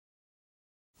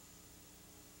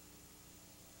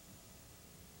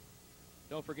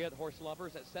Don't forget, horse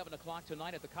lovers, at 7 o'clock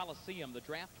tonight at the Coliseum, the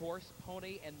draft horse,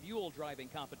 pony, and mule driving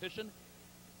competition.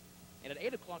 And at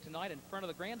 8 o'clock tonight in front of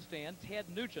the grandstand, Ted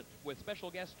Nugent with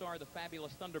special guest star the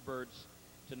Fabulous Thunderbirds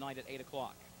tonight at 8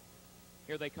 o'clock.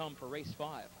 Here they come for race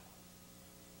 5.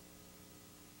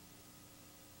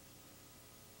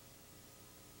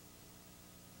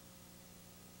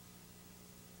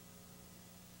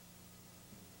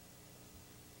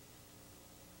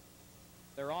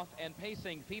 They're off and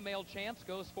pacing. Female Champs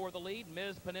goes for the lead.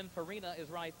 Ms. Pininfarina is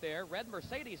right there. Red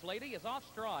Mercedes Lady is off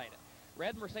stride.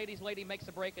 Red Mercedes Lady makes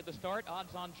a break at the start.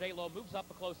 Odds on J-Lo moves up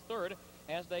a close third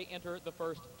as they enter the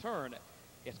first turn.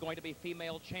 It's going to be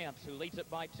Female Champs who leads it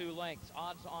by 2 lengths.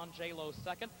 Odds on J-Lo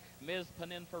second. Ms.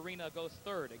 Pininfarina goes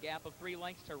third. A gap of 3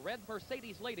 lengths to Red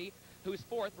Mercedes Lady, who's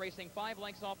fourth, racing 5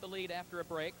 lengths off the lead after a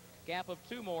break. Gap of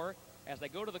 2 more as they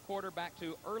go to the quarter back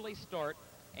to early start.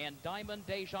 And Diamond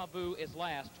Deja Vu is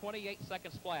last, 28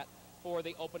 seconds flat for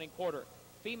the opening quarter.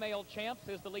 Female Champs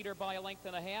is the leader by a length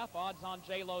and a half. Odds on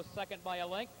J-Lo second by a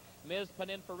length. Ms.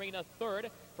 Pininfarina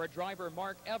third for driver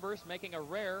Mark Evers, making a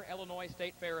rare Illinois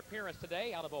State Fair appearance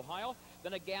today out of Ohio.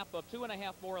 Then a gap of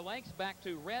 2.5 more lengths back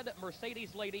to Red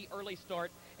Mercedes Lady, early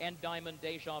start, and Diamond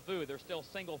Deja Vu. They're still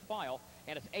single file,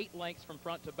 and it's 8 lengths from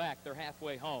front to back. They're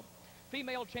halfway home.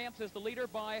 Female Champs is the leader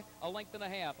by a length and a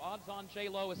half. Odds on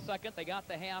J-Lo is second. They got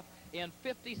the half in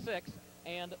 56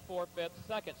 and 4/5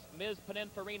 seconds. Ms.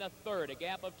 Pininfarina third. A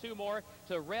gap of 2 more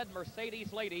to Red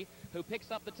Mercedes Lady, who picks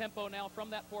up the tempo now from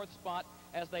that 4th spot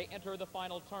as they enter the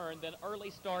final turn. Then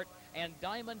early start and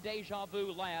Diamond Deja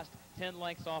Vu last, 10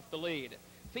 lengths off the lead.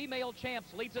 Female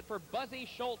Champs leads it for Buzzy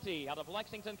Sholty out of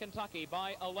Lexington, Kentucky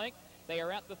by a length. They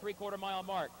are at the 3/4 mile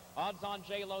mark. Odds on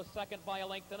J-Lo second by a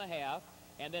length and a half.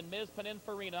 And then Ms.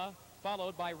 Pininfarina,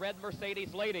 followed by Red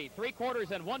Mercedes Lady.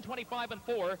 3/4 and 125 and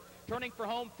 4. Turning for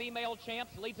home, Female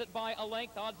Champs leads it by a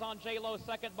length. Odds on J-Lo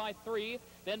second by 3.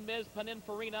 Then Ms.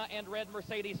 Pininfarina and Red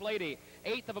Mercedes Lady.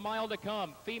 1/8 of a mile to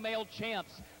come. Female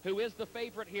Champs, who is the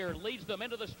favorite here, leads them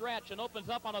into the stretch and opens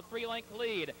up on a 3-length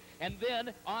lead. And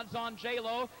then Odds on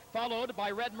J-Lo, followed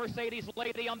by Red Mercedes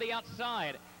Lady on the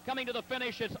outside. Coming to the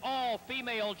finish, it's all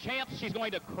Female Champs. She's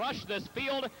going to crush this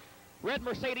field. Red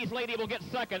Mercedes Lady will get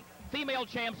second. Female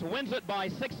Champs wins it by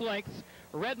 6 lengths.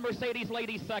 Red Mercedes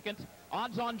Lady second.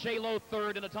 Odds on J-Lo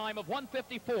third in a time of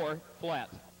 1:54 flat.